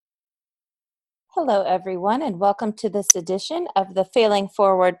Hello, everyone, and welcome to this edition of the Failing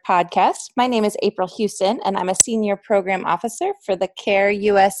Forward podcast. My name is April Houston, and I'm a Senior Program Officer for the CARE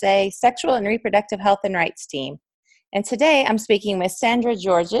USA Sexual and Reproductive Health and Rights team. And today I'm speaking with Sandra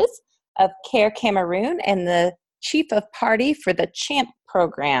Georges of CARE Cameroon and the Chief of Party for the CHAMP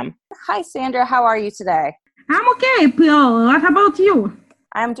program. Hi, Sandra. How are you today? I'm okay, April. What about you?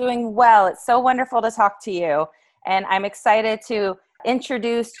 I'm doing well. It's so wonderful to talk to you, and I'm excited to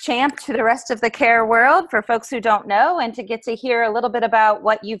introduce CHAMP to the rest of the care world for folks who don't know and to get to hear a little bit about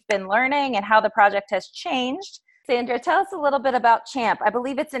what you've been learning and how the project has changed. Sandra, tell us a little bit about CHAMP. I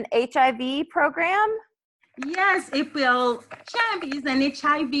believe it's an HIV program. Yes, April. CHAMP is an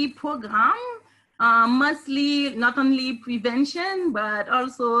HIV program, mostly not only prevention, but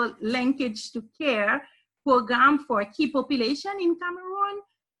also linkage to care program for key population in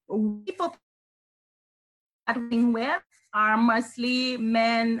Cameroon. People doing well are mostly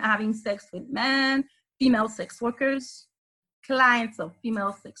men having sex with men, female sex workers, clients of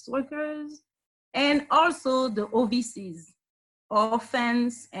female sex workers, and also the OVCs,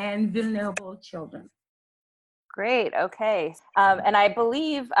 orphans and vulnerable children. Great. Okay. And I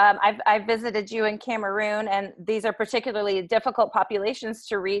believe I've visited you in Cameroon, and these are particularly difficult populations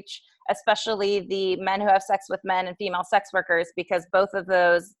to reach, especially the men who have sex with men and female sex workers, because both of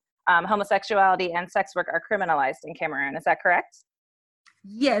those homosexuality and sex work are criminalized in Cameroon. Is that correct?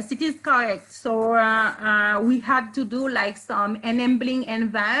 Yes, it is correct. So we had to do like some enabling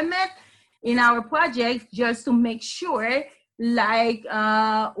environment in our project just to make sure like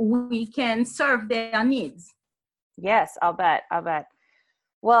we can serve their needs. Yes, I'll bet.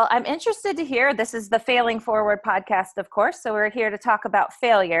 Well, I'm interested to hear, this is the Failing Forward podcast, of course, so we're here to talk about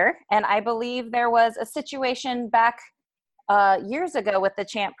failure. And I believe there was a situation back years ago with the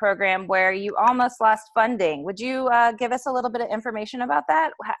CHAMP program where you almost lost funding. Would you give us a little bit of information about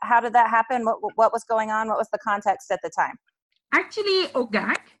that? How did that happen? What was going on? What was the context at the time? Actually,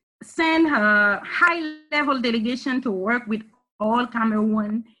 OGAC sent a high-level delegation to work with all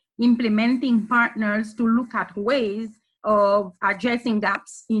Cameroon implementing partners to look at ways of addressing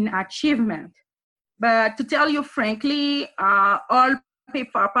gaps in achievement. But to tell you frankly, all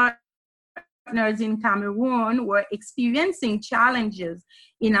paper partners in Cameroon were experiencing challenges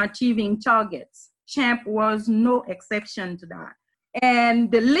in achieving targets. CHAMP was no exception to that.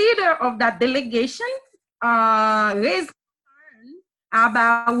 And the leader of that delegation raised concern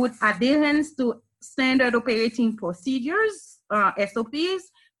about adherence to standard operating procedures,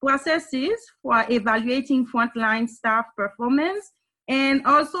 SOPs, processes for evaluating frontline staff performance, and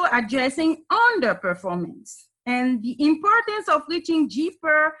also addressing underperformance. And the importance of reaching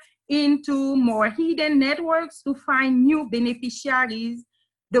deeper into more hidden networks to find new beneficiaries.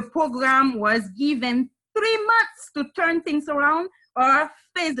 The program was given 3 months to turn things around or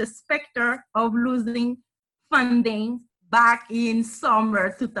face the specter of losing funding back in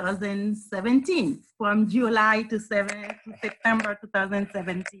summer 2017, from July to September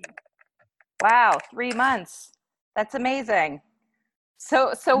 2017. Wow, 3 months. That's amazing.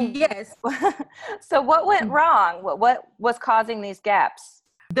 So yes. So what went wrong? What was causing these gaps?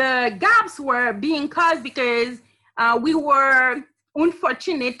 The gaps were being caused because we were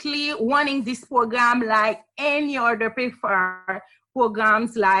unfortunately wanting this program like any other paper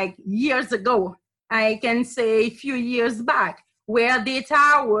programs like years ago. I can say a few years back, where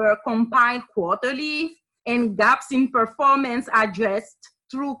data were compiled quarterly and gaps in performance addressed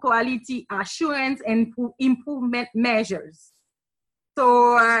through quality assurance and improvement measures.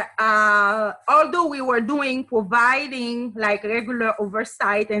 So although we were providing like regular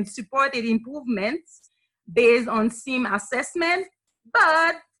oversight and supported improvements based on SIM assessment,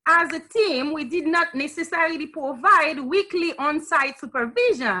 but as a team, we did not necessarily provide weekly on-site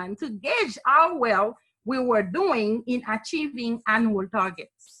supervision to gauge how well we were doing in achieving annual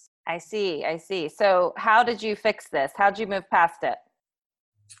targets. I see. So how did you fix this? How did you move past it?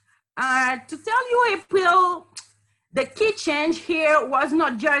 To tell you, April, the key change here was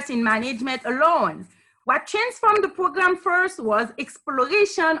not just in management alone. What transformed the program first was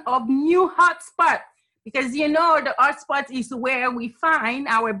exploration of new hotspots, because the hotspot is where we find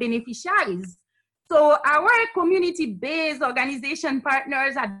our beneficiaries. So our community-based organization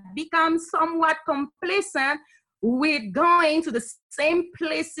partners had become somewhat complacent with going to the same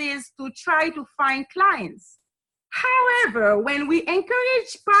places to try to find clients. However, when we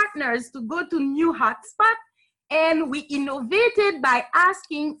encourage partners to go to new hotspots, and we innovated by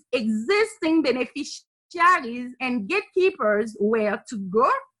asking existing beneficiaries and gatekeepers where to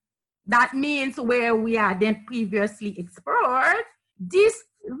go, that means where we hadn't previously explored, this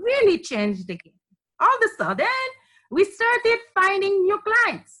really changed the game. All of a sudden, we started finding new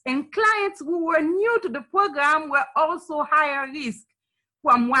clients, and clients who were new to the program were also higher risk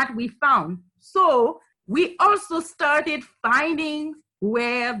from what we found. So we also started finding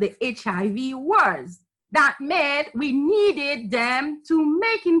where the HIV was. That meant we needed them to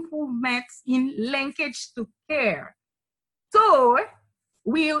make improvements in linkage to care. So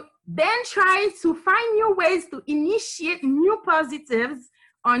we then tried to find new ways to initiate new positives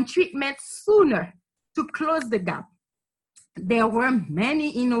on treatment sooner to close the gap. There were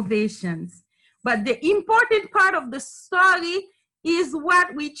many innovations, but the important part of the story is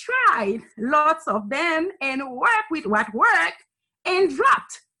what we tried, lots of them, and worked with what worked and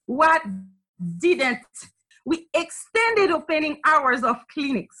dropped what didn't. We extended opening hours of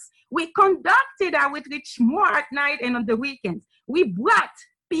clinics. We conducted outreach more at night and on the weekends. We brought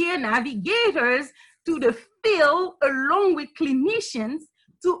peer navigators to the field along with clinicians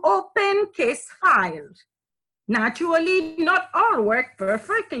to open case files. Naturally, not all worked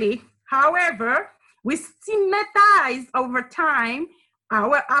perfectly. However, we systematized over time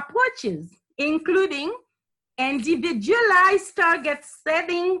our approaches, including individualized target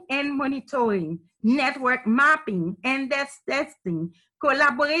setting and monitoring, network mapping, index testing,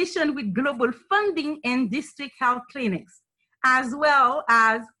 collaboration with global funding and district health clinics, as well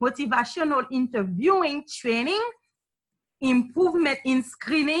as motivational interviewing training, improvement in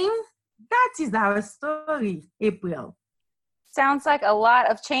screening. That is our story, April. Sounds like a lot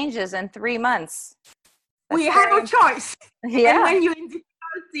of changes in 3 months. We have a choice. Yeah. And when you're in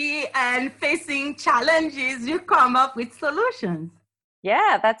difficulty and facing challenges, you come up with solutions.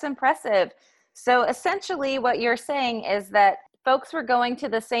 Yeah, that's impressive. So essentially what you're saying is that folks were going to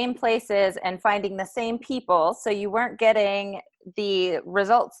the same places and finding the same people, so you weren't getting the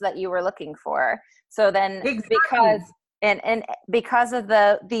results that you were looking for. So then because of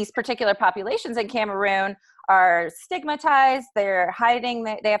these particular populations in Cameroon are stigmatized, they're hiding,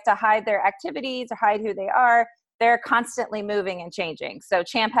 they have to hide their activities or hide who they are, they're constantly moving and changing. So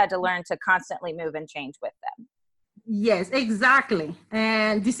CHAMP had to learn to constantly move and change with them. Yes, exactly.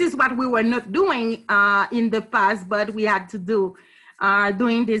 And this is what we were not doing in the past, but we had to do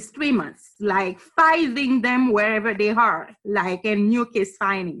during these 3 months, like finding them wherever they are, like a new case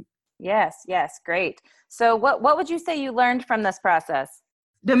finding. Yes, great. So what would you say you learned from this process?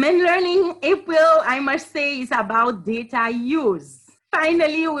 The main learning, April, I must say, is about data use.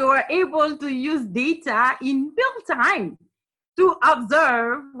 Finally, we were able to use data in real time to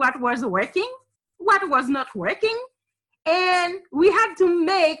observe what was working, what was not working, and we had to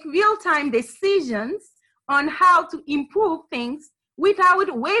make real-time decisions on how to improve things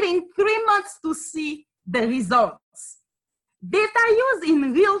without waiting 3 months to see the results. Data use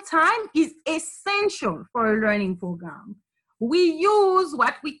in real time is essential for a learning program. We use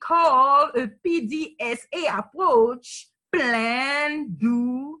what we call a PDSA approach: plan,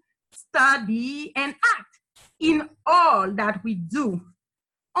 do, study, and act in all that we do.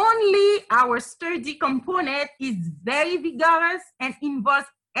 Only our study component is very vigorous and involves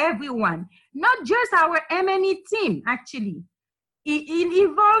everyone, not just our M&E team, actually. It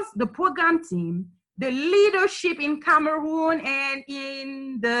involves the program team, the leadership in Cameroon and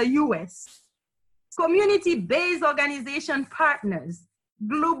in the US, community-based organization partners,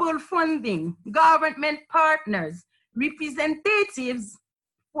 global funding, government partners, representatives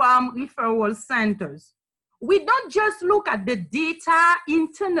from referral centers. We don't just look at the data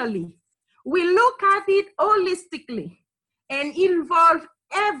internally. We look at it holistically and involve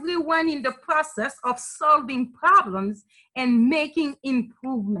everyone in the process of solving problems and making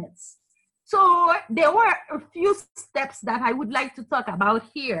improvements. So there were a few steps that I would like to talk about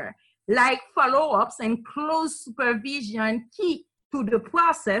here, like follow-ups and close supervision, key to the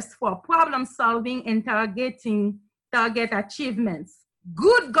process for problem solving and target achievements.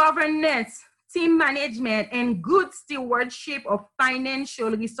 Good governance, team management, and good stewardship of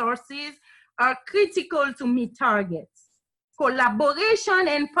financial resources are critical to meet targets. Collaboration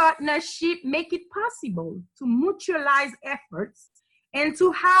and partnership make it possible to mutualize efforts and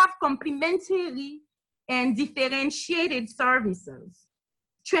to have complementary and differentiated services.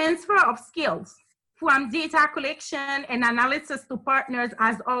 Transfer of skills from data collection and analysis to partners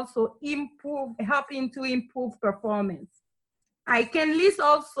has also helping to improve performance. I can list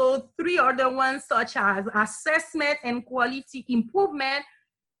also 3 other ones, such as assessment and quality improvement,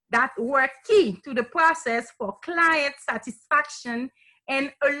 that were key to the process for client satisfaction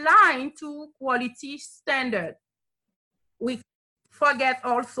and aligned to quality standard. We forget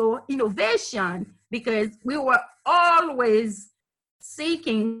also innovation, because we were always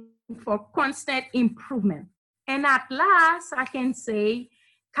seeking for constant improvement. And at last, I can say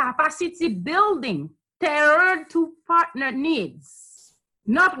capacity building tailored to partner needs,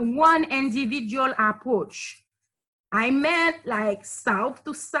 not one individual approach. I meant like south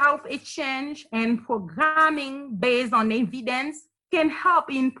to south exchange and programming based on evidence can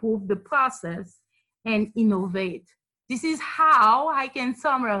help improve the process and innovate. This is how I can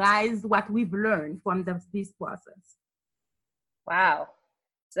summarize what we've learned from this process. Wow.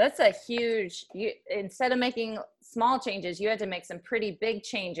 So that's a huge, instead of making small changes, you had to make some pretty big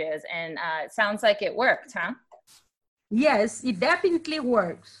changes, and it sounds like it worked, huh? Yes, it definitely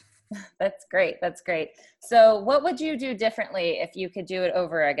works. That's great. That's great. So what would you do differently if you could do it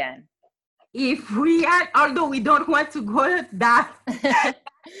over again? If we had, although we don't want to go that,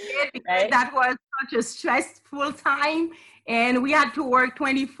 Right? that was such a stressful time, and we had to work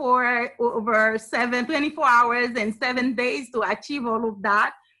 24 hours and 7 days to achieve all of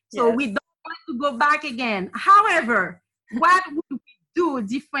that. So Yes. we don't want to go back again. However, what would we do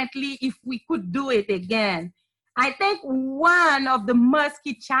differently if we could do it again? I think one of the most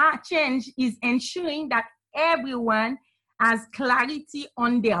key change is ensuring that everyone has clarity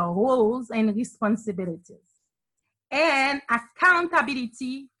on their roles and responsibilities and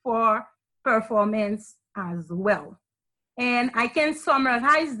accountability for performance as well. And I can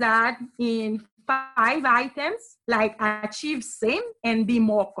summarize that in 5 items, like achieve same and be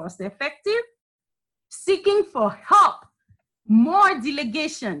more cost effective, seeking for help, more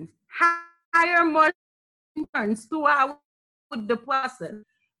delegation, hire more interns throughout the process,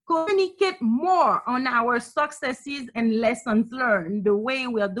 communicate more on our successes and lessons learned the way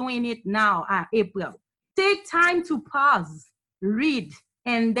we're doing it now at April. Take time to pause, read,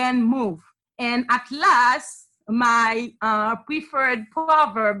 and then move. And at last, my preferred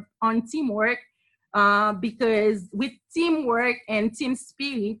proverb on teamwork, because with teamwork and team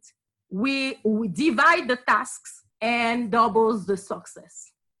spirit, we divide the tasks and doubles the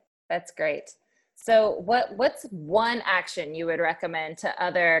success. That's great. So what's one action you would recommend to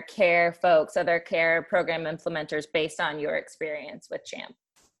other care folks, other care program implementers based on your experience with CHAMP?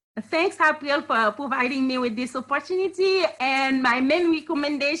 Thanks, April, for providing me with this opportunity. And my main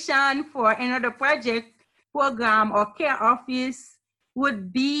recommendation for another project, program, or care office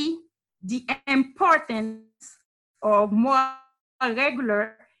would be the importance of more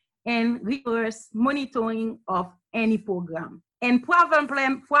regular and rigorous monitoring of any program and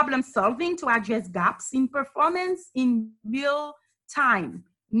problem solving to address gaps in performance in real time,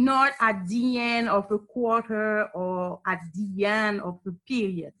 not at the end of a quarter or at the end of a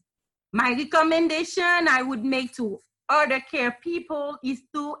period. My recommendation I would make to other care people is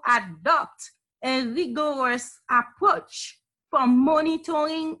to adopt a rigorous approach for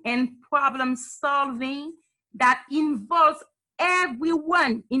monitoring and problem solving that involves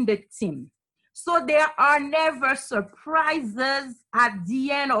everyone in the team. So there are never surprises at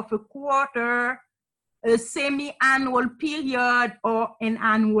the end of a quarter, a semi-annual period, or an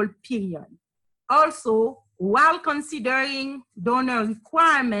annual period. Also, while considering donor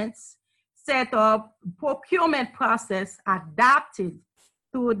requirements, set up procurement process adapted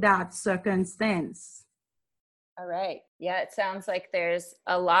to that circumstance. All right. Yeah, it sounds like there's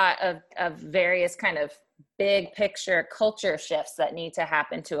a lot of various kind of big picture culture shifts that need to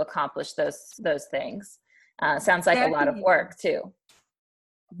happen to accomplish those things. Sounds like Definitely. A lot of work too.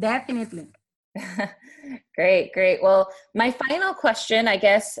 Definitely. Great. Well, my final question, I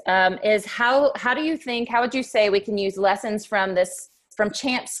guess, is how would you say we can use lessons from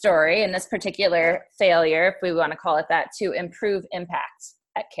CHAMP's story and this particular failure, if we want to call it that, to improve impact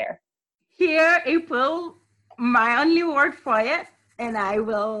at care? Here, April, my only word for it, and I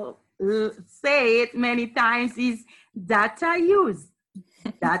will say it many times, is data use.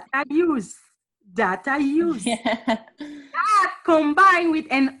 Data use. Yeah. That combined with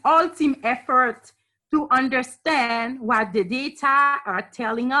an ultimate effort to understand what the data are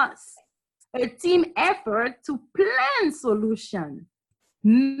telling us. A team effort to plan solutions,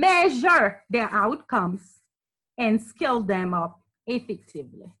 measure their outcomes, and scale them up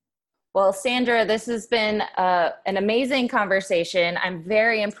effectively. Well, Sandra, this has been an amazing conversation. I'm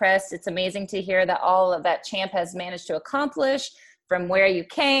very impressed. It's amazing to hear that all of that CHAMP has managed to accomplish from where you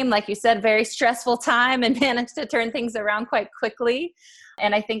came. Like you said, very stressful time, and managed to turn things around quite quickly.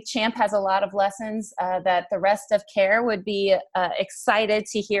 And I think CHAMP has a lot of lessons that the rest of care would be excited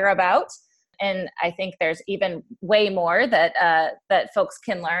to hear about. And I think there's even way more that folks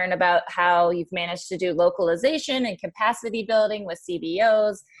can learn about how you've managed to do localization and capacity building with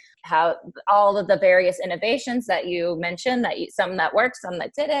CBOs, how all of the various innovations that you mentioned, some that worked, some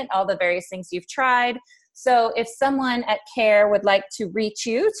that didn't, all the various things you've tried. So if someone at CARE would like to reach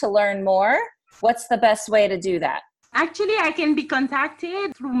you to learn more, what's the best way to do that? Actually, I can be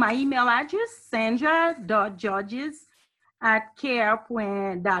contacted through my email address,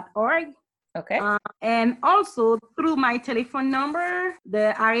 sandra.georges@care.org. Okay. And also through my telephone number,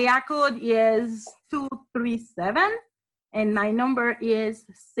 the area code is 237, and my number is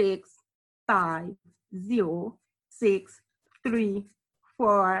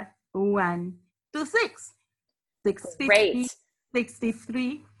 650-634-1126. 650 Great.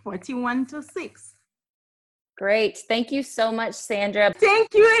 63 4126. Great. Thank you so much, Sandra.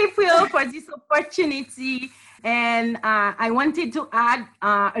 Thank you, April, for this opportunity. And I wanted to add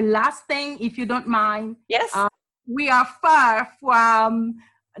a last thing, if you don't mind. Yes. We are far from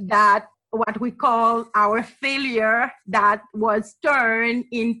that, what we call our failure that was turned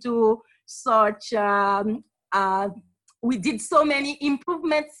into such, we did so many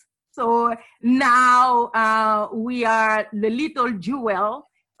improvements. So now we are the little jewel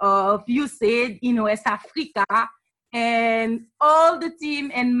of USAID in West Africa. And all the team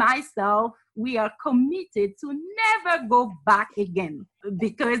and myself, we are committed to never go back again,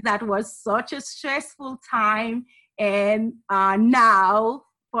 because that was such a stressful time. And now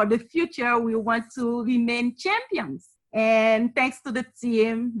for the future, we want to remain champions. And thanks to the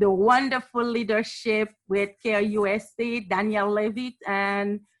team, the wonderful leadership with CARE USA, Daniel Levitt,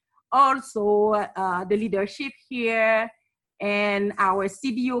 and also the leadership here, and our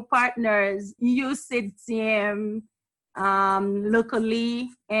CBO partners, USAID team, locally,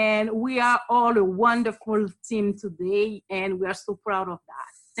 and we are all a wonderful team today, and we are so proud of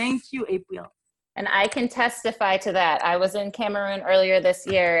that. Thank you, April. And I can testify to that. I was in Cameroon earlier this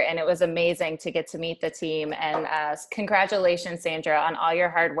year, and it was amazing to get to meet the team. And congratulations, Sandra, on all your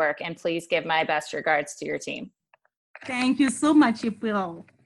hard work, and please give my best regards to your team. Thank you so much, April.